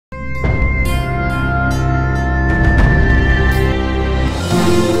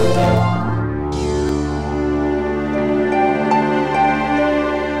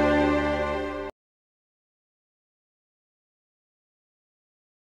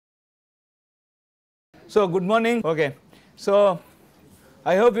So good morning. Okay. So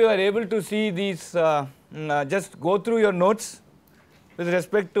I hope you are able to see these, just go through your notes with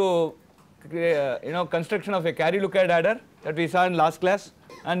respect to construction of a carry-Lookup adder that we saw in last class,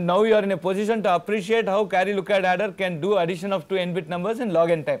 and now you are in a position to appreciate how carry-Lookup adder can do addition of two n-bit numbers in log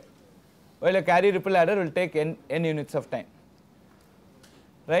n time, while a carry-ripple adder will take n units of time,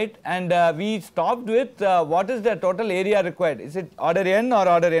 right. And we stopped with what is the total area required, is it order n or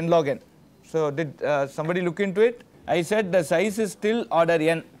order n log n. So did somebody look into it? I said the size is still order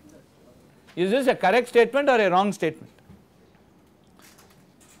n. Is this a correct statement or a wrong statement?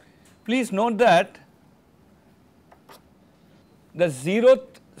 Please note that the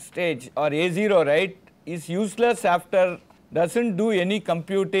 0th stage or A0, right, is useless after, doesn't do any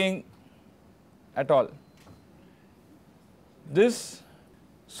computing at all.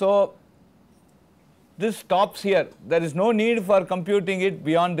 So this stops here, there is no need for computing it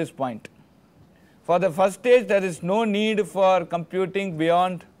beyond this point. For the first stage there is no need for computing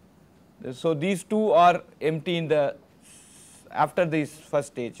beyond this. So these two are empty in the after this first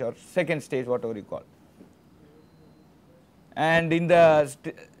stage or second stage, whatever you call, and in the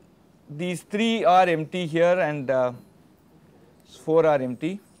these three are empty here and 4 are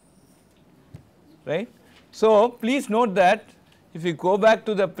empty, right. So please note that if you go back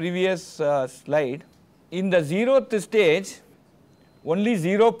to the previous slide, in the 0th stage only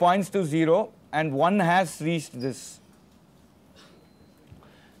 0 points to 0 and 1 has reached this.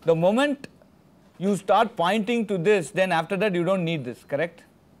 The moment you start pointing to this, then after that you do not need this, correct,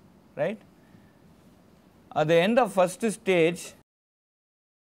 right. At the end of first stage,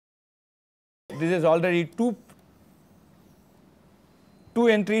 this is already two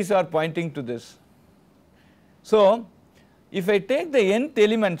entries are pointing to this. So if I take the nth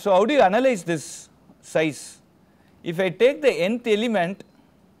element, so how do you analyze this size? If I take the nth element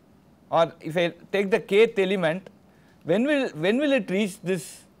or if I take the kth element, when will it reach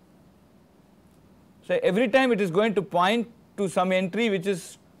this? So every time it is going to point to some entry which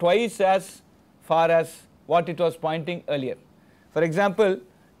is twice as far as what it was pointing earlier. For example,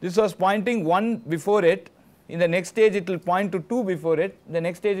 this was pointing 1 before it, in the next stage it will point to 2 before it, the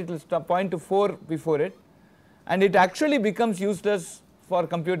next stage it will point to 4 before it, and it actually becomes useless for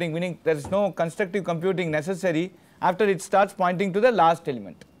computing, meaning there is no constructive computing necessary after it starts pointing to the last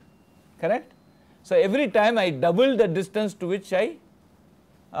element, correct. So every time I double the distance to which I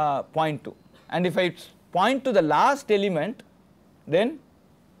point to, and if I point to the last element, then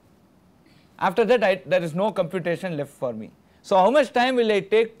after that there is no computation left for me. So how much time will I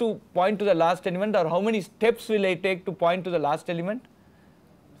take to point to the last element, or how many steps will I take to point to the last element?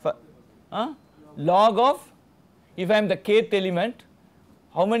 Log of, if I am the kth element,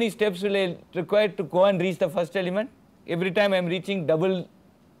 how many steps will I require to go and reach the first element? Every time I am reaching double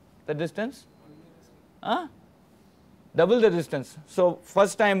the distance, double the distance. So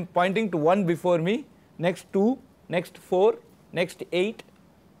first I am pointing to 1 before me, next 2, next 4, next 8,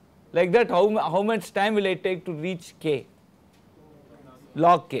 like that. How much time will I take to reach k?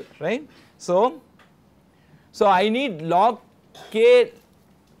 Log k, right. So I need log k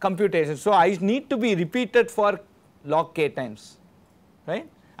computation, so I need to be repeated for log k times, right.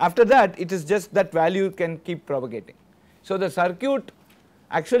 After that it is just that value can keep propagating. So the circuit,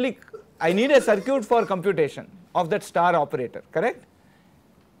 actually I need a circuit for computation of that star operator, correct.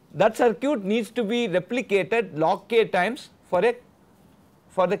 That circuit needs to be replicated log k times for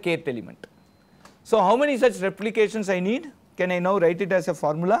the kth element. So how many such replications I need? Can I now write it as a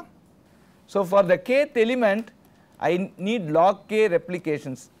formula? So for the kth element I need log k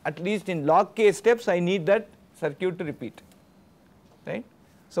replications, at least in log k steps I need that circuit to repeat, right.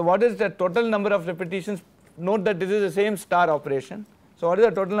 So what is the total number of repetitions? Note that this is the same star operation. So what is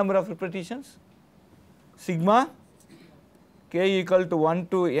the total number of repetitions? Sigma k equal to 1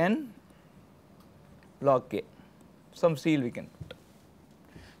 to n log k, some seal we can put.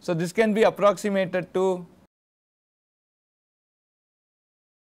 So this can be approximated to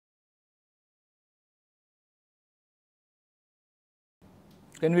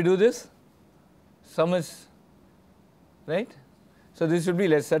can we do this? Sum is right. So this should be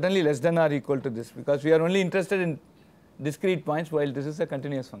certainly less than or equal to this, because we are only interested in discrete points while this is a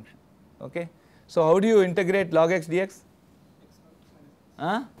continuous function, okay. So how do you integrate log x dx?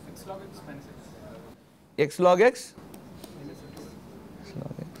 X log x minus x. X log x? X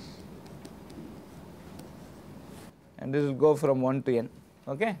log x. And this will go from 1 to n,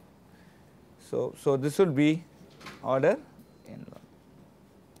 okay. So this will be order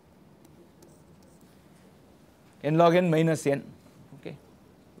n log n minus n, okay,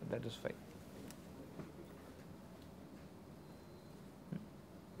 that is fine.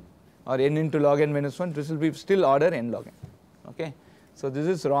 or n into log n minus 1, this will be still order n log n. Okay. So, this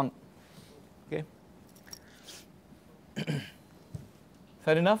is wrong. Okay.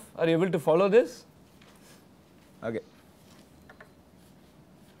 Fair enough? Are you able to follow this? Okay.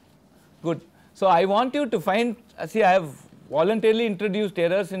 Good. So, I want you to find, see, I have voluntarily introduced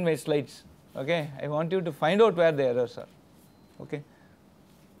errors in my slides. Okay. I want you to find out where the errors are. Okay.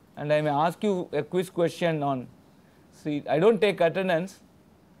 And I may ask you a quiz question on, see, I do not take attendance,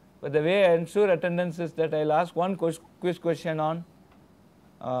 but the way I ensure attendance is that I will ask one quiz question on,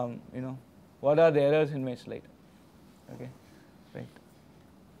 what are the errors in my slide. Okay. Right.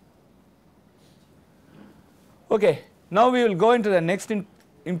 Okay. Now we will go into the next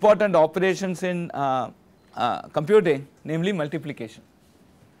important operations in computing, namely multiplication.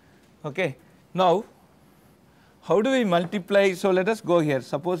 Okay. Now, how do we multiply? So, let us go here.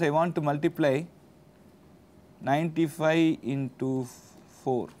 Suppose I want to multiply 95 into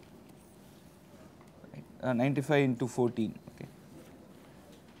 4, 95 into 14. Okay.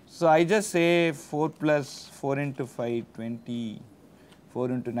 So, I just say 4 plus 4 into 5, 20,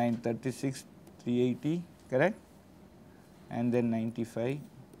 4 into 9, 36, 380, correct? And then 95,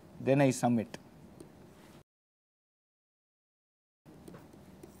 then I sum it.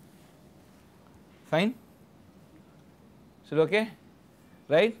 Fine? Is it okay?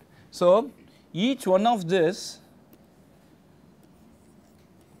 Right? So, each one of this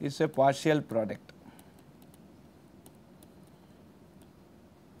is a partial product.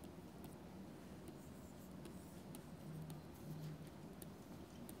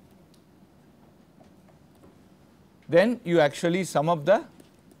 Then you actually sum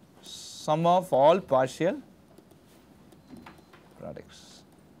of all partial products.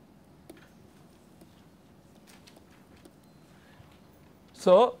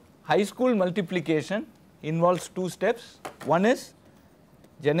 So, high school multiplication involves two steps. One is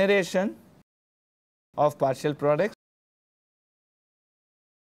generation of partial products,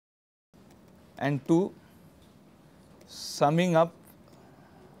 and two, summing up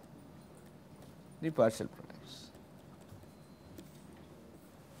the partial products.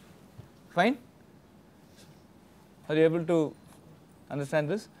 Fine? Are you able to understand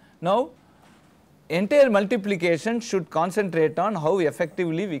this? Now, entire multiplication should concentrate on how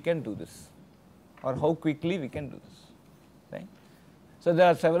effectively we can do this, or how quickly we can do this, right. So, there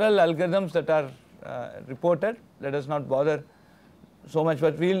are several algorithms that are reported. Let us not bother so much,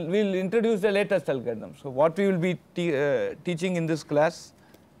 but we will introduce the latest algorithm. So, what we will be teaching in this class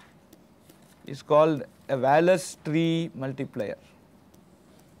is called a Wallace tree multiplier.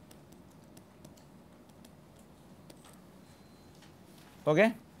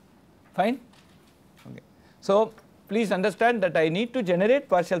 Okay, fine. Okay. So, please understand that I need to generate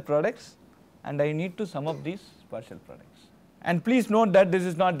partial products and I need to sum up these partial products. And please note that this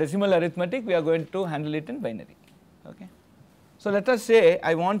is not decimal arithmetic, we are going to handle it in binary. Okay. So, let us say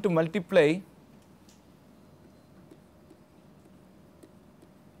I want to multiply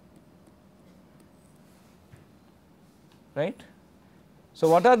right. So,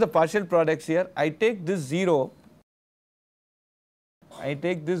 what are the partial products here? I take this 0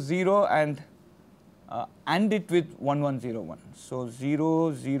 and it with 1101. So,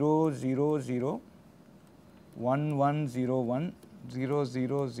 0 0 0 0 1101 0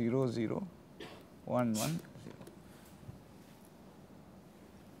 0 0 0 11 0.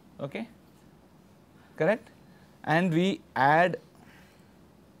 Okay, correct? And we add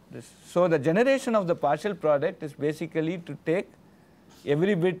this. So, the generation of the partial product is basically to take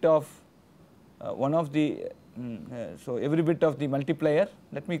every bit of one of the so every bit of the multiplier.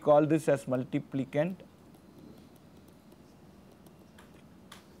 Let me call this as multiplicand.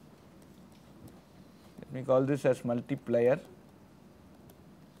 Let me call this as multiplier.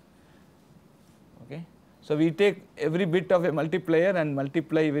 Okay. So, we take every bit of a multiplier and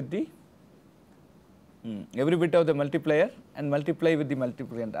multiply with the every bit of the multiplier and multiply with the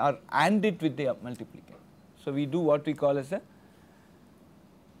multiplicand, or AND it with the multiplicand. So, we do what we call as a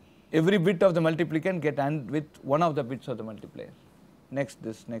every bit of the multiplicand get AND with one of the bits of the multiplier, next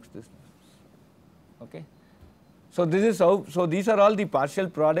this, next this. Okay. So, this is how, so these are all the partial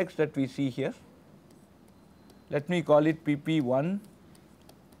products that we see here. Let me call it PP1,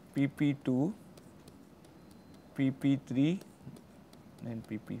 PP2, PP3 and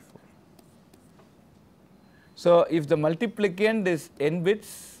PP4. So, if the multiplicand is n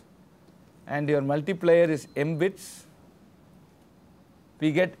bits and your multiplier is m bits,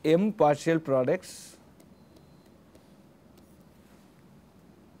 we get m partial products,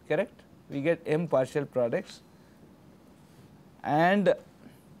 correct? We get m partial products and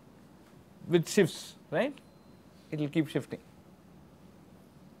with shifts, right? It will keep shifting.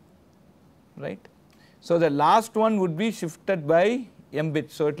 right. So, the last one would be shifted by m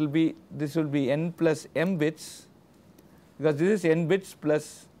bits. So, it will be, this will be n plus m bits, because this is n bits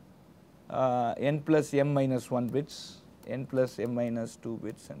plus n plus m minus 1 bits, n plus m minus 2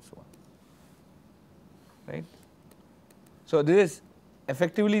 bits and so on, right. So, this is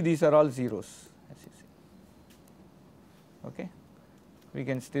effectively, these are all zeros, as you see, okay. We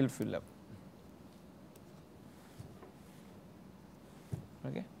can still fill up,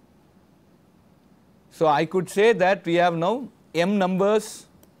 okay. So, I could say that we have now m numbers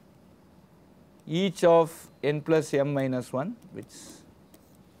each of n plus m minus 1 bits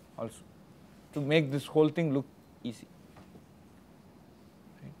also, to make this whole thing look easy,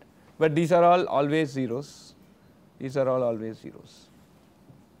 right. But these are all always zeros, these are all always zeros.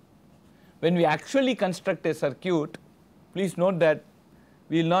 When we actually construct a circuit, please note that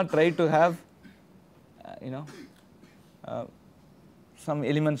we will not try to have some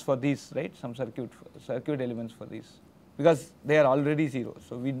elements for these, right, some circuit elements for these, because they are already 0.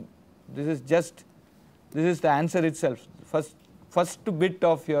 So, this is just, this is the answer itself, first bit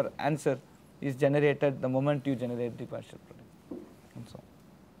of your answer is generated the moment you generate the partial product and so on.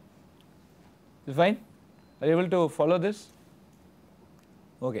 Is fine? Are you able to follow this?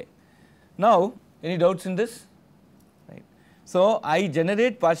 Okay. Now, any doubts in this? Right. So, I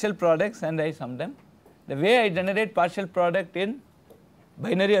generate partial products and I sum them. The way I generate partial product in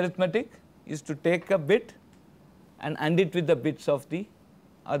binary arithmetic is to take a bit and AND it with the bits of the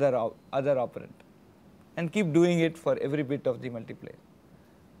other operand, and keep doing it for every bit of the multiplier,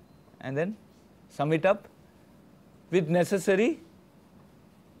 and then sum it up with necessary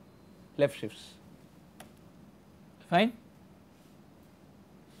left shifts. Fine?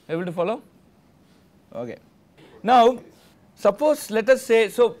 Able to follow? Okay. Now, suppose let us say,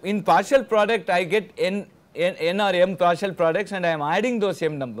 so in partial product I get n or m partial products and I am adding those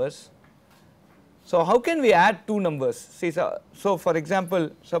m numbers. So, how can we add two numbers? See, so for example,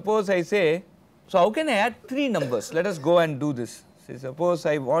 suppose I say, so how can I add three numbers? Let us go and do this. See, suppose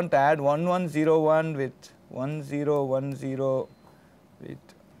I want to add 1101 with 1010 with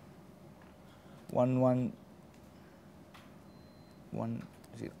 1110.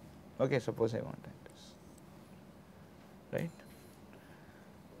 Okay, suppose I want this, right.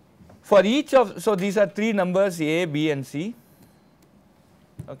 For each of, so these are three numbers A, B and C,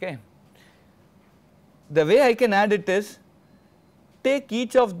 okay. The way I can add it is, take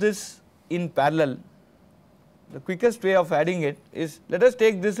each of this in parallel. The quickest way of adding it is, let us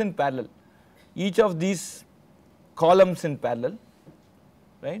take this in parallel, each of these columns in parallel,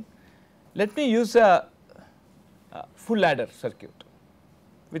 right. Let me use a full adder circuit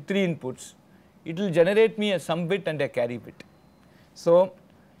with 3 inputs. It will generate me a sum bit and a carry bit. So,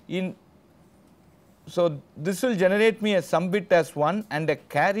 this will generate me a sum bit as 1 and a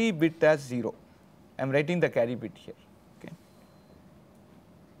carry bit as 0. I am writing the carry bit here, okay.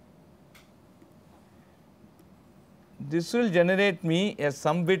 This will generate me a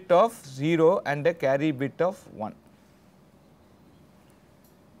sum bit of 0 and a carry bit of 1.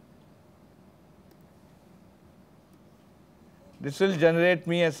 This will generate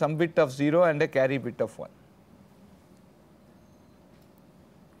me a sum bit of 0 and a carry bit of 1.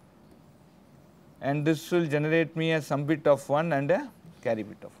 And this will generate me a sum bit of 1 and a carry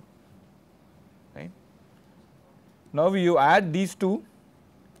bit of 1, right. Now, you add these two,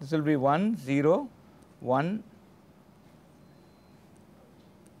 this will be 1, 0, 1,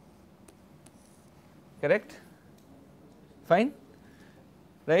 correct, fine,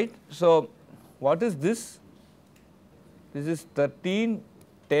 right. So, what is this? This is 13,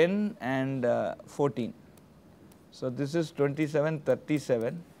 10 and 14. So, this is 27,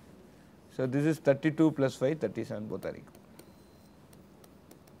 37. So, this is 32 plus 5, 37, both are equal.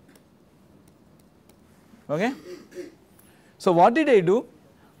 Okay. So, what did I do?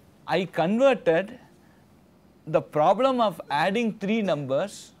 I converted the problem of adding 3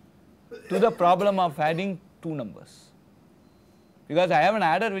 numbers to the problem of adding 2 numbers, because I have an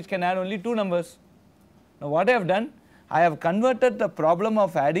adder which can add only 2 numbers. Now, what I have done? I have converted the problem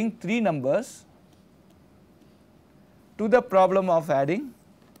of adding 3 numbers to the problem of adding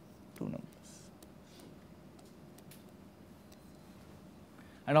 2 numbers.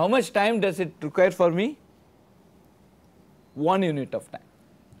 And how much time does it require for me? 1 unit of time,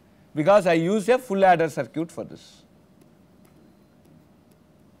 because I use a full adder circuit for this,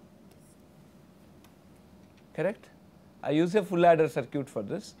 correct. I use a full adder circuit for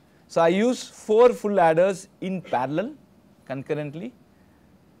this. So, I use 4 full adders in parallel concurrently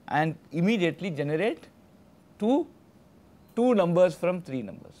and immediately generate two numbers from 3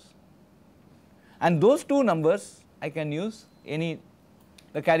 numbers, and those 2 numbers I can use any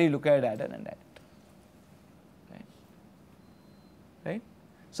the carry lookup adder and add it, right.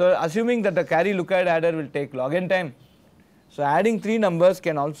 So, assuming that the carry lookup adder will take log n time, so adding 3 numbers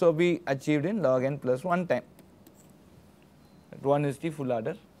can also be achieved in log n plus 1 time. That 1 is the full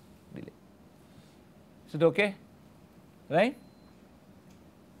order delay. Is it okay? Right?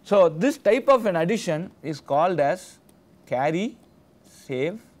 So, this type of an addition is called as carry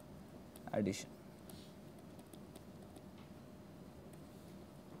save addition.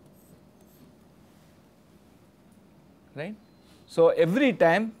 Right? So, every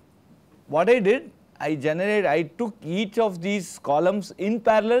time what I did, I took each of these columns in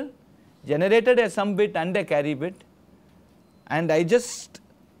parallel, generated a sum bit and a carry bit, and I just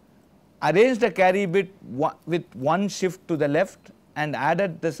arranged the carry bit with one shift to the left and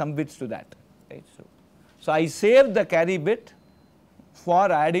added the sum bits to that. Right. So I saved the carry bit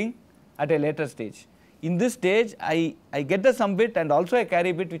for adding at a later stage. In this stage, I get the sum bit and also a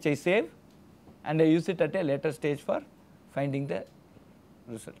carry bit which I save, and I use it at a later stage for finding the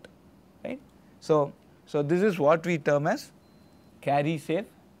result. Right. So this is what we term as carry save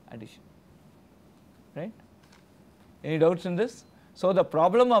addition. Right. Any doubts in this? So the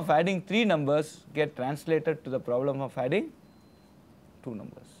problem of adding 3 numbers get translated to the problem of adding 2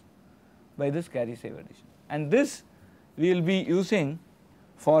 numbers by this carry save addition, and this we will be using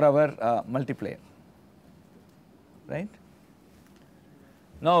for our multiplier. Right.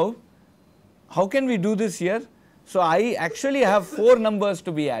 Now, how can we do this here? So I actually have 4 numbers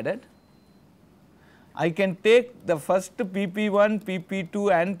to be added. I can take the first PP1,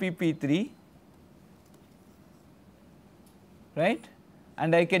 PP2 and PP3, right,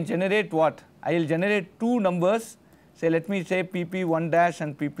 and I can generate what? I will generate 2 numbers, say let me say PP1 dash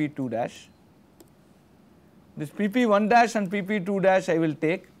and PP2 dash. This PP1 dash and PP2 dash I will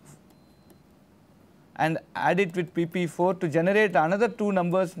take and add it with PP4 to generate another 2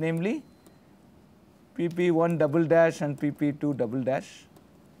 numbers, namely PP1 double dash and PP2 double dash,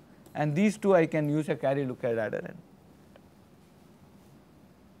 and these 2 I can use a carry lookup adder.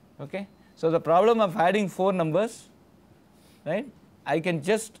 Okay. So the problem of adding 4 numbers, right, I can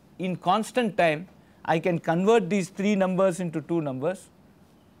just in constant time I can convert these 3 numbers into 2 numbers,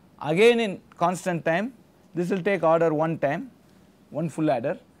 again in constant time this will take order 1 time, 1 full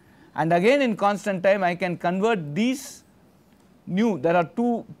adder, and again in constant time I can convert these new, there are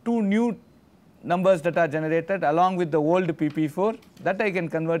two new numbers that are generated along with the old PP4, that I can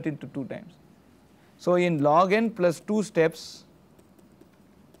convert into 2 times. So in log n plus 2 steps,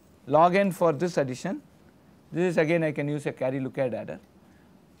 log n for this addition, this is again I can use a carry lookup adder,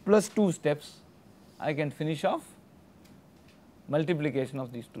 plus 2 steps I can finish off multiplication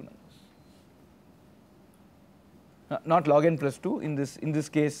of these 2 numbers. Not log n plus 2, in this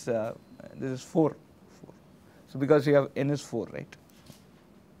case this is 4. So because we have n is 4, right.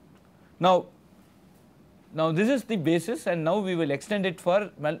 Now this is the basis, and now we will extend it for,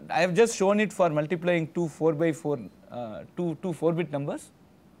 I have just shown it for multiplying 2 4 by 4, 2 4-bit numbers.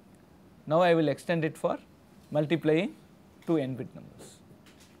 Now I will extend it for multiplying 2 n-bit numbers,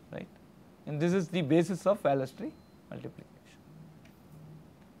 right, and this is the basis of Wallis tree multiplication.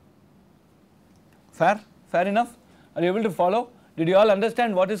 Fair enough? Are you able to follow? Did you all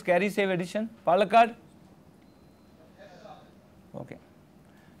understand what is carry save addition? Palakkad? Okay.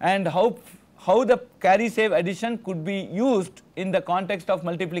 And how the carry save addition could be used in the context of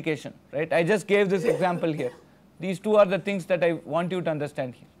multiplication, right? I just gave this example here. These 2 are the things that I want you to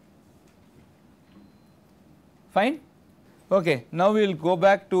understand here. Fine? Okay. Now we will go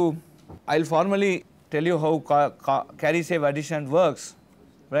back to, I will formally tell you how carry save addition works,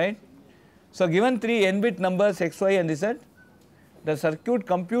 right. So given 3 n-bit numbers x, y and z, the circuit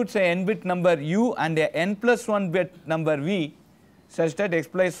computes a n-bit number u and a n plus 1 bit number v such that x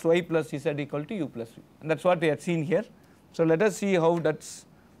plus y plus z equal to u plus v, and that is what we had seen here. So let us see how that's,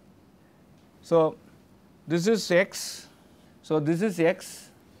 so this is x, so this is x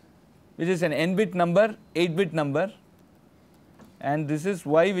which is an n-bit number, 8-bit number, and this is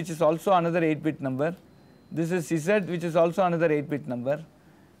y which is also another 8-bit number, this is z which is also another 8-bit number.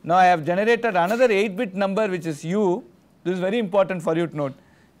 Now I have generated another 8-bit number which is u. This is very important for you to note.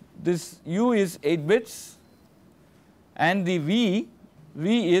 This u is 8 bits and the v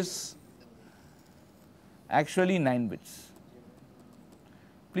is actually 9 bits.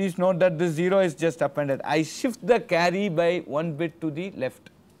 Please note that this 0 is just appended. I shift the carry by 1 bit to the left,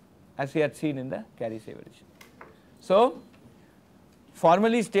 as we had seen in the carry save addition. So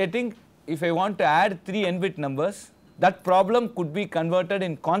formally stating, if I want to add 3 n-bit numbers, that problem could be converted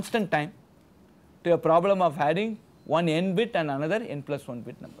in constant time to a problem of adding 1 n-bit and another n plus 1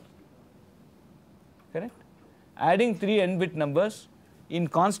 bit number, correct. Adding 3 n-bit numbers in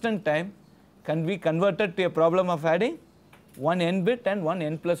constant time can be converted to a problem of adding one n bit and one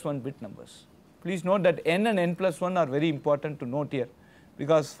n plus 1 bit numbers. Please note that n and n plus 1 are very important to note here,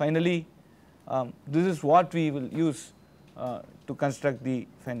 because finally this is what we will use to construct the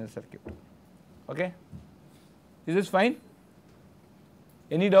final circuit. Okay, is this fine?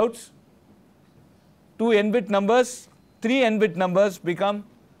 Any doubts? 2 n bit numbers, 3 n bit numbers become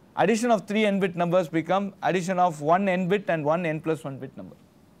addition of 3 n bit numbers become addition of 1 n bit and 1 n plus 1 bit number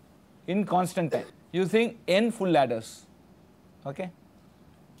in constant time using n full adders. Okay,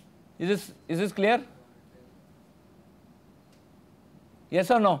 is this clear?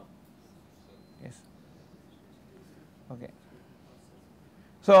 Yes or no? Yes. Okay.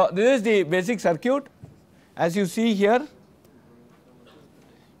 So this is the basic circuit. As you see here,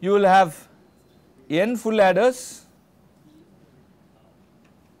 you will have n full adders,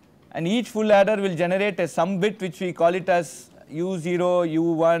 and each full adder will generate a sum bit which we call it as U0,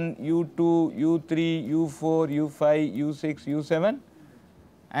 U1, U2, U3, U4, U5, U6, U7,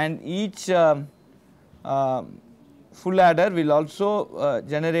 and each full adder will also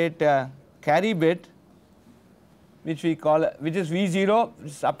generate a carry bit which we call, which is V0,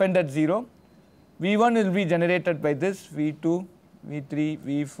 which is appended 0. V1 will be generated by this, V2, V3,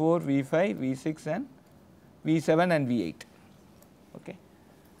 V4, V5, V6 and V7 and V8. Okay.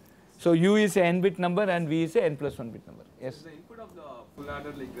 So U is a n bit number and V is a n plus 1 bit number. Yes. Is the input of the full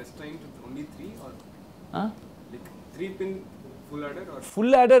adder like restrained to only 3 or like 3 pin full adder, or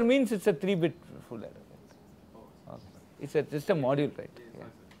full adder means it's a 3 bit full adder. oh, Okay. It's just a module, right? Yeah.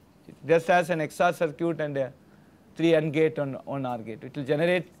 It just has an XOR circuit and a 3 AND gate on OR gate. It will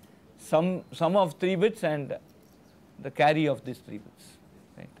generate sum of 3 bits and the carry of these 3 bits.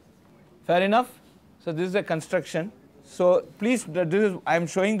 Right. Fair enough? So this is a construction. So please, I am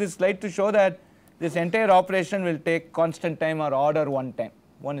showing this slide to show that this entire operation will take constant time or order 1 time.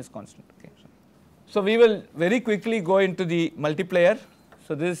 1 is constant. Okay. So we will very quickly go into the multiplier.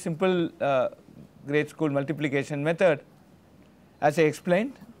 So this is simple grade school multiplication method. As I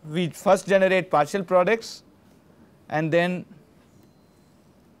explained, we first generate partial products and then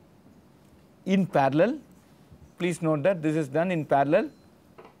in parallel. Please note that this is done in parallel,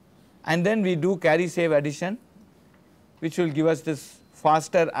 and then we do carry save addition, which will give us this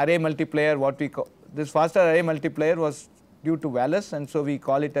faster array multiplier. What we call this faster array multiplier was due to Wallace, and so we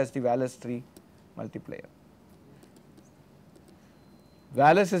call it as the Wallace tree multiplier.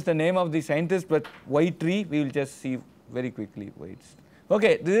 Wallace is the name of the scientist, but why tree we will just see very quickly why it's.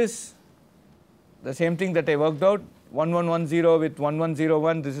 Okay, this is the same thing that I worked out, 1110 with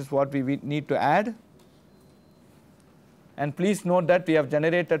 1101. This is what we need to add. And please note that we have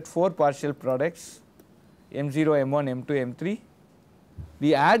generated 4 partial products, M0, M1, M2, M3.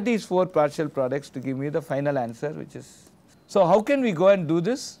 We add these 4 partial products to give me the final answer, which is. So how can we go and do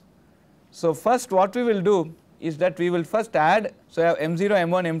this? So first what we will do is that we will first add, so I have M0,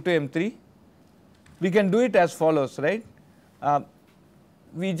 M1, M2, M3. We can do it as follows, right?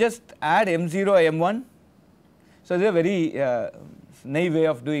 We just add M0, M1. So this is a very naive way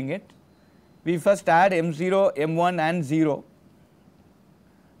of doing it. We first add M0, M1 and 0,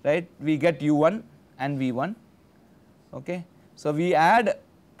 right? We get U1 and V1. Okay. So we add,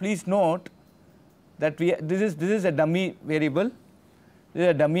 please note that this is a dummy variable, this is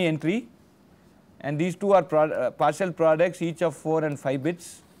a dummy entry, and these two are partial products, each of 4 and 5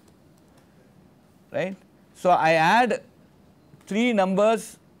 bits, right? So I add 3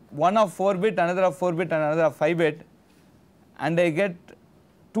 numbers, one of 4 bit, another of 4 bit and another of 5 bit, and I get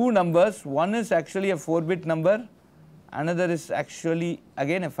 2 numbers. One is actually a 4 bit number, another is actually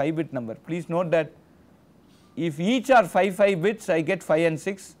again a 5 bit number. Please note that if each are 5 bits, I get 5 and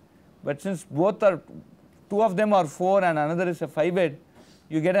 6, but since both are, 2 of them are 4 and another is a 5 bit,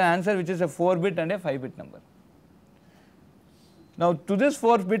 you get an answer which is a 4 bit and a 5 bit number. Now to this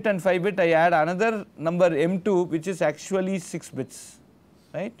 4 bit and 5 bit I add another number M2 which is actually 6 bits,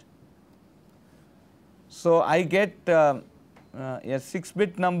 right. So I get a 6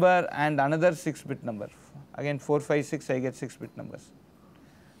 bit number and another 6 bit number, again 4, 5, 6 I get 6 bit numbers,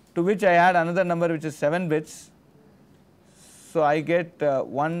 to which I add another number which is 7 bits. So I get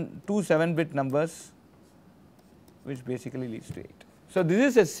 2 7 bit numbers, which basically leads to 8. So this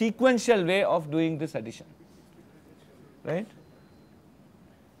is a sequential way of doing this addition, right.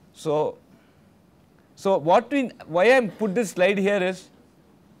 So why I put this slide here is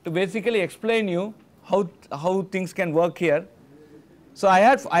to basically explain you how things can work here. So I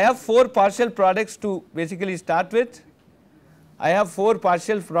have 4 partial products to basically start with. I have 4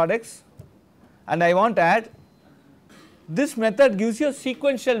 partial products and I want to add. This method gives you a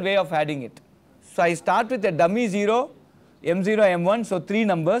sequential way of adding it. So I start with a dummy 0, m0, m1, so 3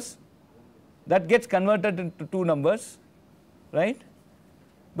 numbers, that gets converted into 2 numbers, right.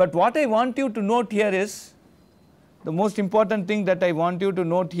 But what I want you to note here is, the most important thing that I want you to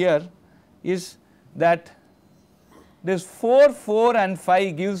note here is that this 4, 4 and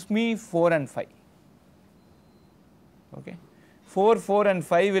 5 gives me 4 and 5. Okay. 4, 4 and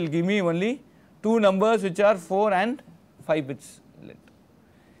 5 will give me only 2 numbers which are 4 and 5 bits length.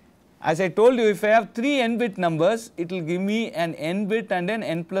 As I told you, if I have 3 n bit numbers, it will give me an n bit and an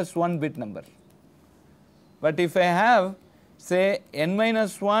n plus 1 bit number. But if I have say n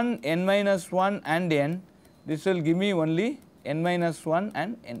minus 1, n minus 1 and n, this will give me only n minus 1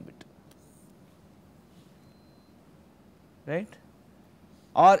 and n bit, right,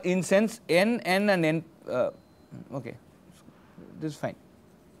 or in sense n, n and n, okay, this is fine.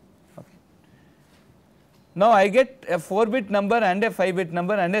 Okay. Now I get a 4 bit number and a 5 bit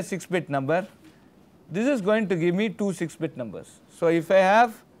number and a 6 bit number. This is going to give me 2 6 bit numbers. So if I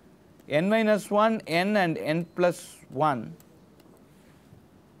have n minus 1, n and n plus 1,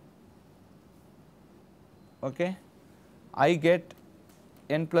 okay, I get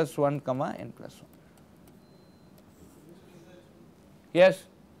n plus 1 comma n plus 1. Yes,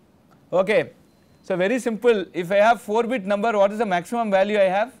 okay. So very simple, if I have 4 bit number, what is the maximum value I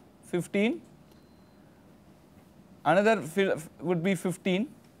have? 15, another would be 15,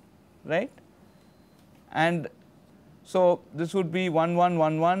 right, and so this would be 1 1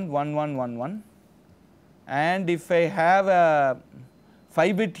 1 1 1 1 1 1, and if I have a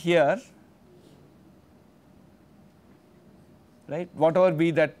 5 bit here, right, whatever be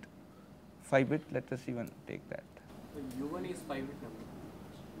that 5 bit, let us even take that. So U1 is 5 bit number.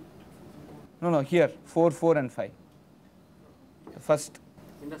 No, here 4, 4 and 5. First.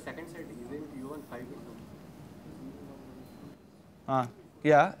 In the second side, isn't U1 5 bit number?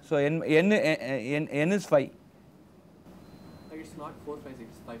 Yeah, so n is 5. It's not 4 5 6,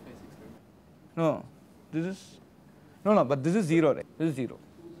 5 5 6, right? No, this is, no, but this is 0, right? This is 0.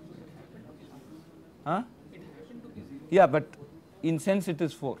 Yeah, but in sense it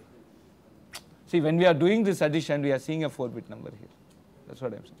is 4. See, when we are doing this addition, we are seeing a 4 bit number here. That is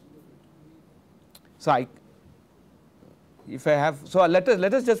what I am saying. So if I have, so let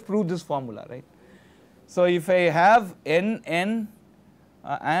us just prove this formula, right. So if I have n and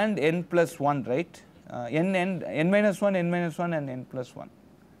n plus 1, right, n minus 1, n minus 1 and n plus 1,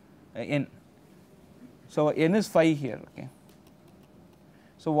 n. So n is 5 here, okay.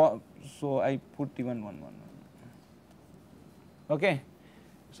 So I put even 1 1. Okay.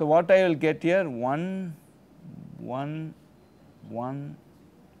 So what I will get here, 1 1 1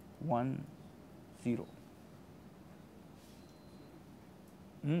 1 0.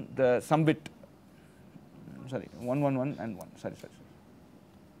 The sum bit, sorry, 1 1 1 and 1, sorry.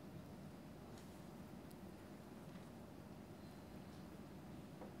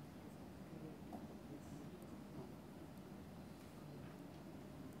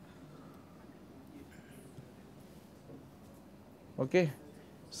 Okay.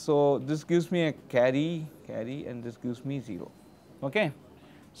 So this gives me a carry and this gives me 0. Okay.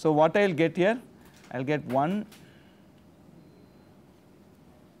 So what I will get here, I will get 1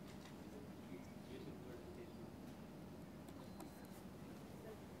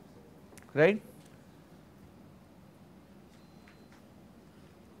 right.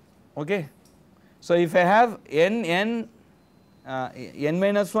 Okay. So if I have n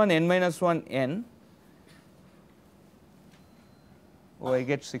minus 1, n minus 1, n, oh, I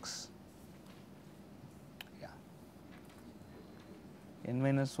get 6. Yeah. N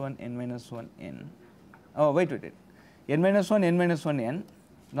minus 1, n minus 1, n. Oh, wait. N minus 1, n minus 1, n.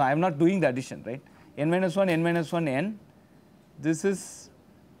 No, I am not doing the addition, right. N minus 1, n minus 1, n. This is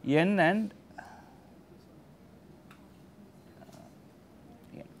n and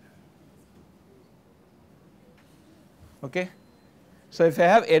n. Okay. So if I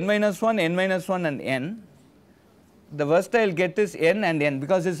have n minus 1, n minus 1 and n, the worst I will get is n and n,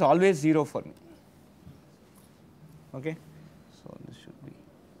 because it is always 0 for me. Okay. So this should be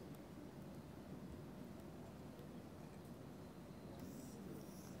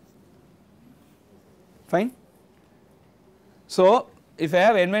fine. So if I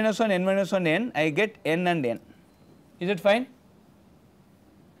have n minus 1, n minus 1, n, I get n and n. Is it fine?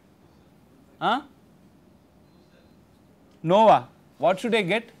 Nova, what should I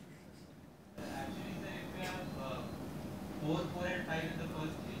get? Actually, sir, if we have 4, 4 and 5 in the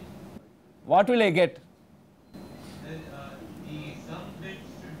first stage, What will I get? then the sum bit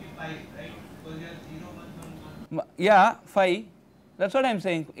should be 5, right? Because you have 0, 1, 1, 1. Yeah, 5. That is what I am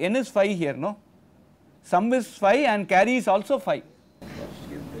saying. N is 5 here, no? Sum is 5 and carry is also 5. Carry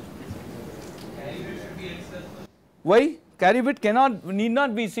bit should be x plus 1. Why? carry bit need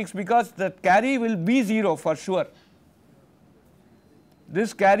not be 6 because the carry will be 0 for sure.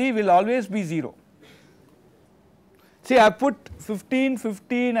 This carry will always be 0. See, I put 15,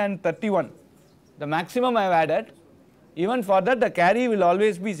 15 and 31, the maximum I have added. Even for that the carry will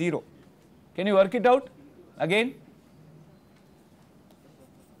always be 0. Can you work it out again?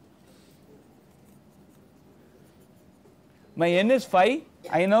 My n is 5,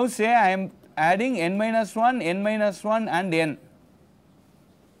 I now say I am adding n minus 1 and n.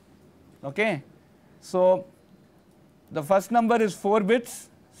 Okay. So, the first number is 4 bits,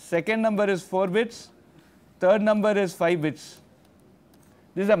 second number is 4 bits, third number is 5 bits.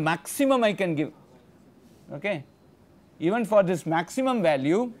 This is a maximum I can give. Okay. Even for this maximum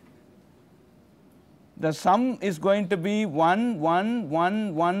value, the sum is going to be 1, 1,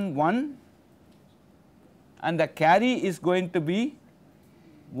 1, 1, 1 and the carry is going to be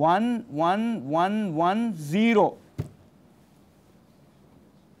 1, 1, 1, 1, 0.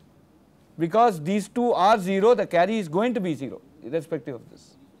 Because these two are 0, the carry is going to be 0 irrespective of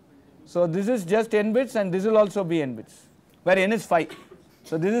this. So, this is just n bits and this will also be n bits, where n is 5.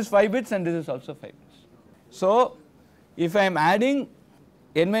 So, this is 5 bits and this is also 5 bits. So, if I am adding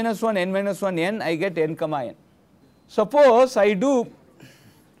n minus 1, n, I get n comma n. Suppose I do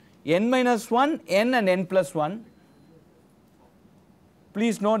n minus 1, n and n plus 1.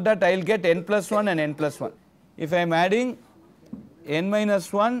 Please note that I will get n plus 1 and n plus 1. If I am adding n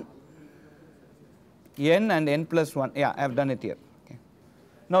minus 1, n and n plus 1, yeah, I have done it here. Okay.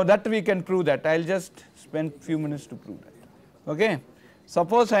 Now, that we can prove that, I will just spend few minutes to prove that. Okay.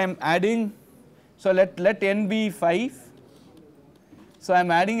 Suppose I am adding, so let n be 5. So, I am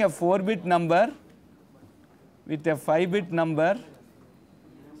adding a 4 bit number with a 5 bit number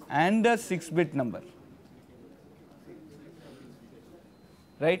and a 6 bit number,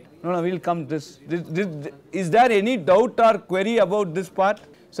 right. No, we will come this. Is there any doubt or query about this part?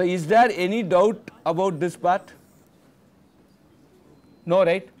 So, is there any doubt about this part? No,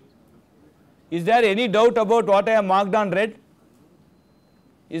 right. Is there any doubt about what I have marked on red?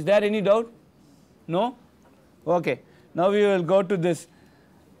 Is there any doubt? No? Okay. Now, we will go to this,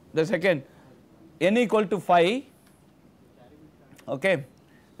 the second, n equal to 5. Okay.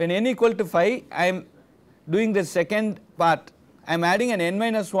 When n equal to 5, I am doing the second part. I am adding an n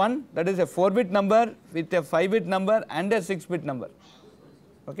minus 1, that is a 4 bit number with a 5 bit number and a 6 bit number.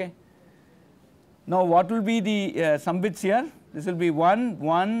 Okay. Now, what will be the sum bits here? This will be 1,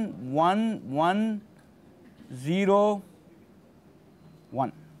 1, 1, 1, 0,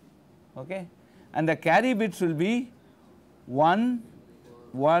 1. Okay. And the carry bits will be 1,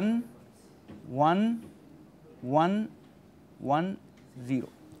 1, 1, 1, 1, 0.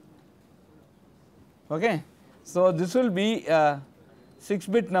 Okay. So, this will be a 6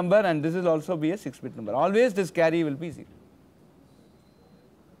 bit number and this will also be a 6 bit number. Always this carry will be 0.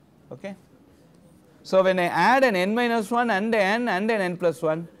 Okay. So, when I add an n minus 1 and an n and an n plus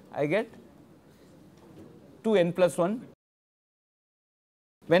 1, I get 2n plus 1.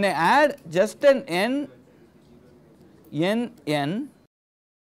 When I add just an n, then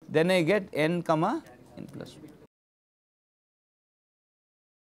I get n comma n plus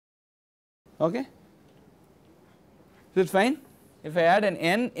 1. Okay. So, it is fine. If I add an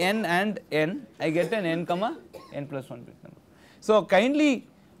n and n, I get an n comma n plus 1 bit number. So, kindly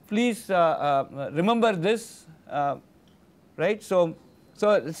please remember this, right. So,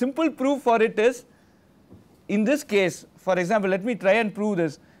 simple proof for it is, in this case, for example, let me try and prove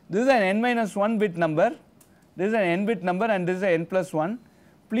this. This is an n minus 1 bit number, this is an n bit number and this is an n plus 1.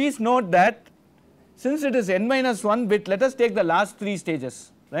 Please note that since it is n minus 1 bit, let us take the last 3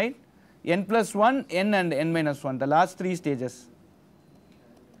 stages, right. N plus 1, n and n minus 1, the last 3 stages.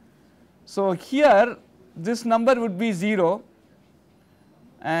 So, here this number would be 0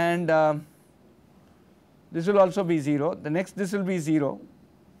 and this will also be 0, the next this will be 0.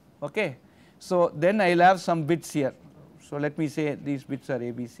 Okay. So, then I will have some bits here. So, let me say these bits are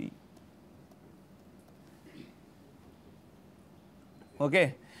A, B, C.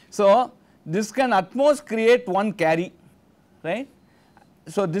 Okay. So, this can at most create one carry, right.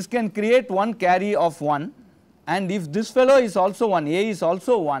 So, this can create one carry of 1 and if this fellow is also 1, A is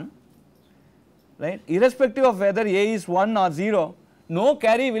also 1, right, irrespective of whether A is 1 or 0, no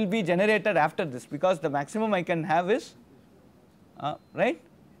carry will be generated after this because the maximum I can have is right.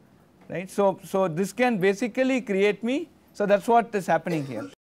 So, this can basically create me, so that is what is happening here.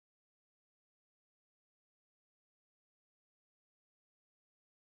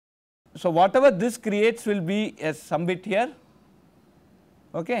 So, whatever this creates will be a sum bit here,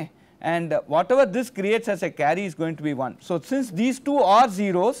 okay, and whatever this creates as a carry is going to be 1. So, since these two are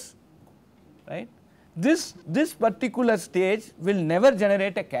zeros, right, this particular stage will never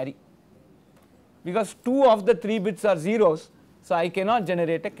generate a carry, because 2 of the 3 bits are zeros, so I cannot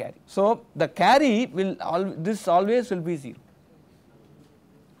generate a carry. So the carry will this always will be 0.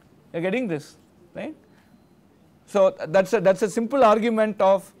 You are getting this, right? So that's a simple argument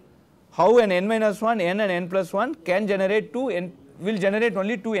of how an n minus 1, n and n plus 1 can generate will generate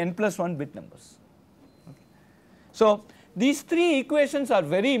only 2 n plus 1 bit numbers. Okay. So these 3 equations are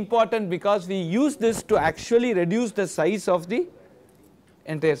very important because we use this to actually reduce the size of the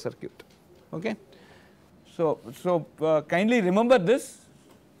entire circuit. Okay. So kindly remember this,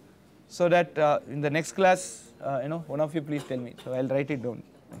 so that in the next class one of you please tell me, so I will write it down.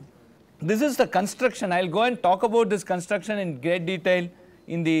 This is the construction. I will go and talk about this construction in great detail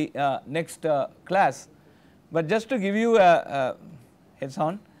in the next class, but just to give you a heads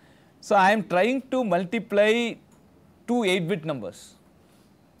on. So I am trying to multiply 2 8-bit numbers,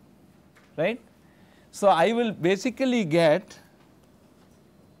 right. So I will basically get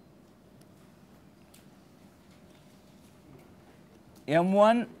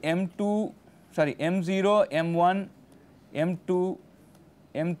M1, M2, sorry M0, M1, M2,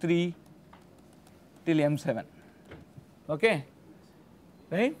 M3 till M7, okay,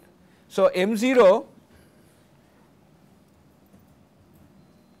 right. So M0,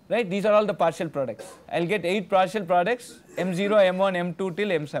 right, these are all the partial products. I will get 8 partial products, M0, M1, M2 till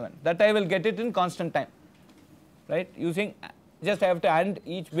M7, that I will get it in constant time, right, using just I have to AND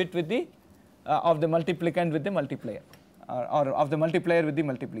each bit with the of the multiplicand with the multiplier, or of the multiplier with the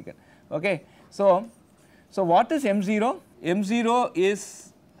multiplicand, okay. So what is M0? M0 is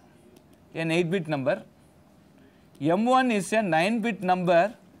an 8-bit number, M1 is a 9-bit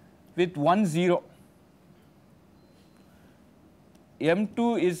number with 1 0,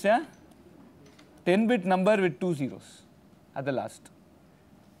 M2 is a 10-bit number with 2 zeros at the last,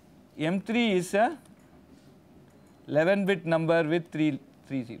 M3 is a 11-bit number with 3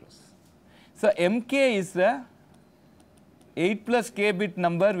 zeros. So Mk is the 8 plus k bit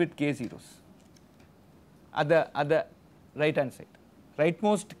number with k zeros at the right hand side,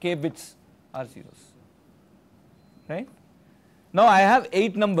 rightmost k bits are zeros, right. Now I have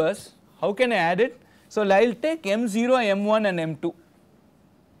 8 numbers, how can I add it? So I will take M0, M1 and M2,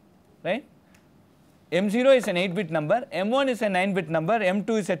 right. M0 is an 8-bit number, M1 is a 9-bit number,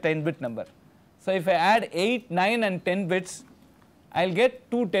 M2 is a 10-bit number. So if I add 8, 9 and 10 bits, I will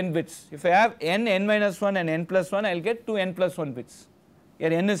get 2 10 bits. If I have n, n minus 1 and n plus 1, I will get 2 n plus 1 bits,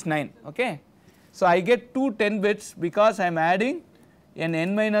 here n is 9, okay. So I get 2 10 bits because I am adding an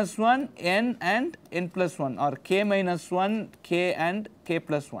n minus 1, n and n plus 1, or k minus 1, k and k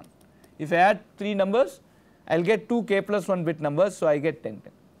plus 1. If I add 3 numbers, I will get 2 k plus 1 bit numbers, so I get 10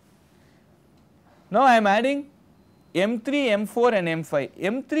 10. Now I am adding M3, M4 and M5.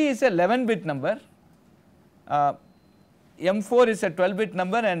 M3 is a 11-bit number, M4 is a 12-bit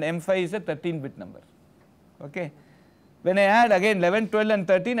number and M5 is a 13-bit number, okay. When I add again 11, 12 and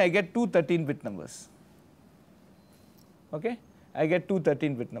 13, I get 2 13-bit numbers, okay. I get 2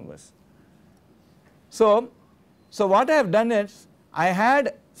 13-bit numbers. So what I have done is, I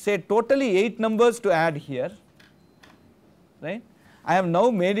had say totally 8 numbers to add here, right. I have now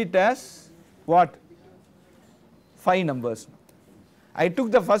made it as what, 5 numbers. I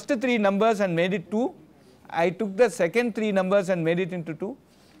took the first 3 numbers and made it 2, I took the second 3 numbers and made it into 2,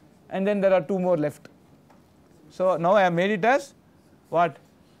 and then there are 2 more left. So now I have made it as what,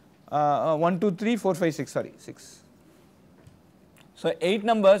 1 2 3 4 5 6, sorry 6. So 8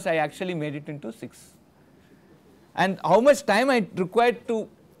 numbers I actually made it into 6. And how much time I required to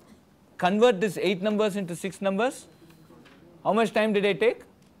convert this 8 numbers into 6 numbers? How much time did I take?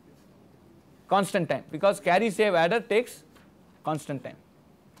 Constant time, because carry save adder takes constant time,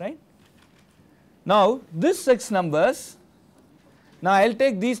 right. Now this 6 numbers, now I will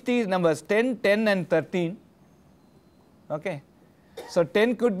take these 3 numbers 10, 10 and 13, okay. So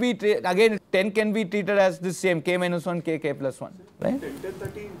 10 could be, again 10 can be treated as the same k minus 1, k plus 1, right. 10, 10,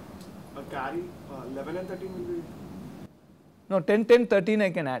 13, carry 11 and 13 will be. No, 10, 10, 13 I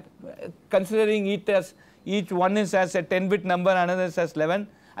can add, considering each one is as a 10-bit number, another is as 11,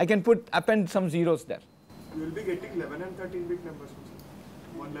 I can append some zeros there. You will be getting 11 and 13-bit numbers,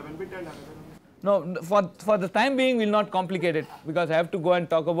 one 11-bit and another. No, for the time being we will not complicate it, because I have to go and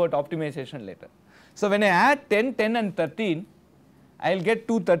talk about optimization later. So when I add 10, 10 and 13, I will get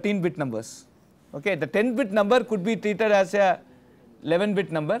 2 13-bit numbers, okay. The 10-bit number could be treated as a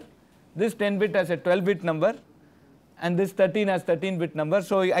 11-bit number, this 10-bit as a 12-bit number, and this 13 as 13-bit number.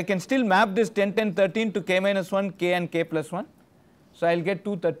 So I can still map this 10, 10, 13 to k minus 1, k and k plus 1. So I will get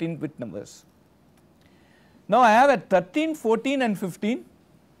 2 13-bit numbers. Now I have a 13, 14 and 15,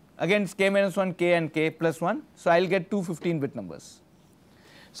 against k minus 1, k and k plus 1. So, I will get two 15-bit numbers.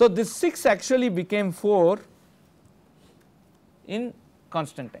 So, this 6 actually became 4 in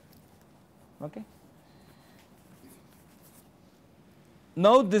constant time. Okay.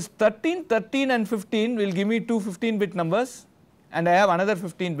 Now, this 13, 13 and 15 will give me two 15-bit numbers, and I have another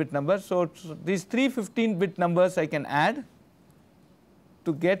 15-bit number. So, these three 15-bit numbers I can add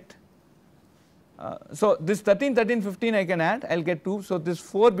to get, so this 13, 13, 15 I can add, I will get 2. So, this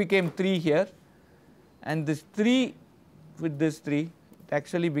 4 became 3 here, and this 3 with this 3 it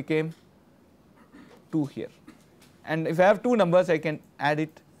actually became 2 here, and if I have two numbers I can add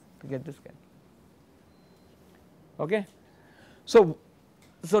it to get this guy. Okay. So,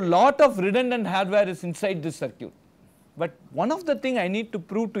 lot of redundant hardware is inside this circuit, but one of the thing I need to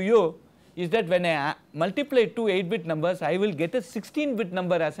prove to you is that when I multiply two 8-bit numbers, I will get a 16-bit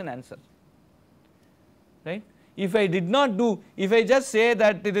number as an answer, right. If I did not do, if I just say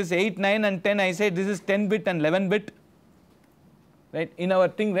that it is 8, 9 and 10, I say this is 10-bit and 11-bit, right, in our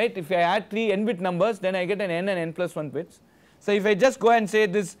thing, right. If I add three n-bit numbers, then I get an n and n plus 1 bits. So, if I just go and say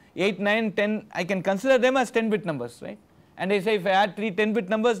this 8, 9, 10, I can consider them as 10-bit numbers, right. And I say if I add three 10-bit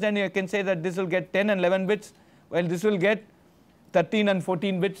numbers, then you can say that this will get 10 and 11 bits, while this will get 13 and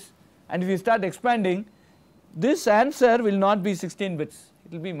 14 bits. And if you start expanding, this answer will not be 16 bits,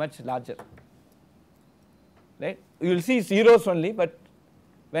 it will be much larger, right. You will see zeros only, but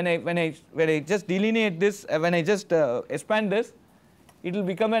when I just delineate this, when I just expand this, it will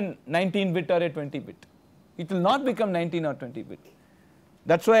become a 19-bit or a 20-bit. It will not become 19 or 20-bit.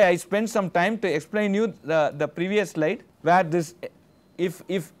 That is why I spent some time to explain you the previous slide, where this,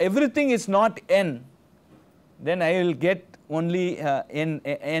 if everything is not n, then I will get only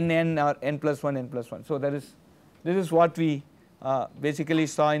n or n plus 1, n plus 1. So, this is what we basically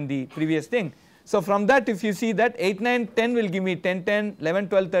saw in the previous thing. So, from that if you see that 8, 9, 10 will give me 10, 10, 11,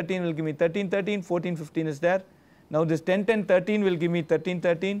 12, 13 will give me 13, 13, 14, 15 is there. Now, this 10, 10, 13 will give me 13,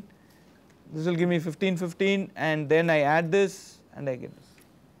 13, this will give me 15, 15, and then I add this and I get this.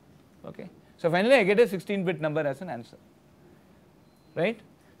 Okay. So, finally, I get a 16-bit number as an answer, right.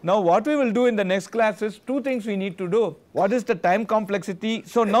 Now, what we will do in the next class is two things we need to do. What is the time complexity?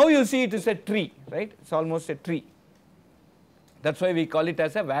 So, now you see it is a tree, right, it is almost a tree. That is why we call it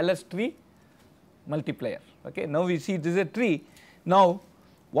as a Wallace tree multiplier. Okay. Now, we see this is a tree. Now,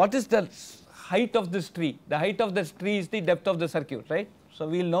 what is the height of this tree? The height of this tree is the depth of the circuit, right. So,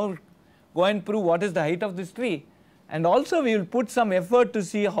 we will now go and prove what is the height of this tree, and also we will put some effort to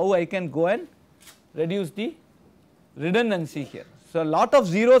see how I can go and reduce the redundancy here. So, a lot of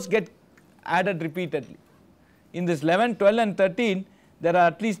zeros get added repeatedly. In this 11, 12 and 13 there are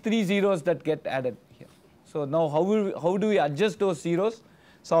at least 3 zeros that get added here. So, now how do we adjust those zeros?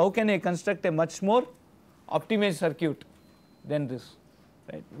 So, how can I construct a much more optimized circuit than this,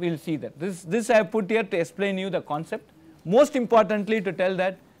 right. We will see that. This I have put here to explain you the concept. Most importantly, to tell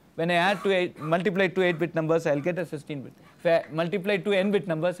that when I add multiply two 8-bit numbers, I will get a 16-bit. If I multiply two n-bit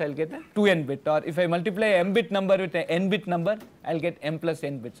numbers, I will get a 2n-bit, or if I multiply a m-bit number with an n-bit number, I will get m plus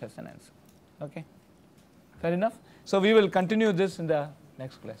n bits as an answer. Okay. Fair enough. So, we will continue this in the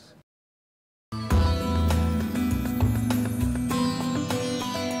next class.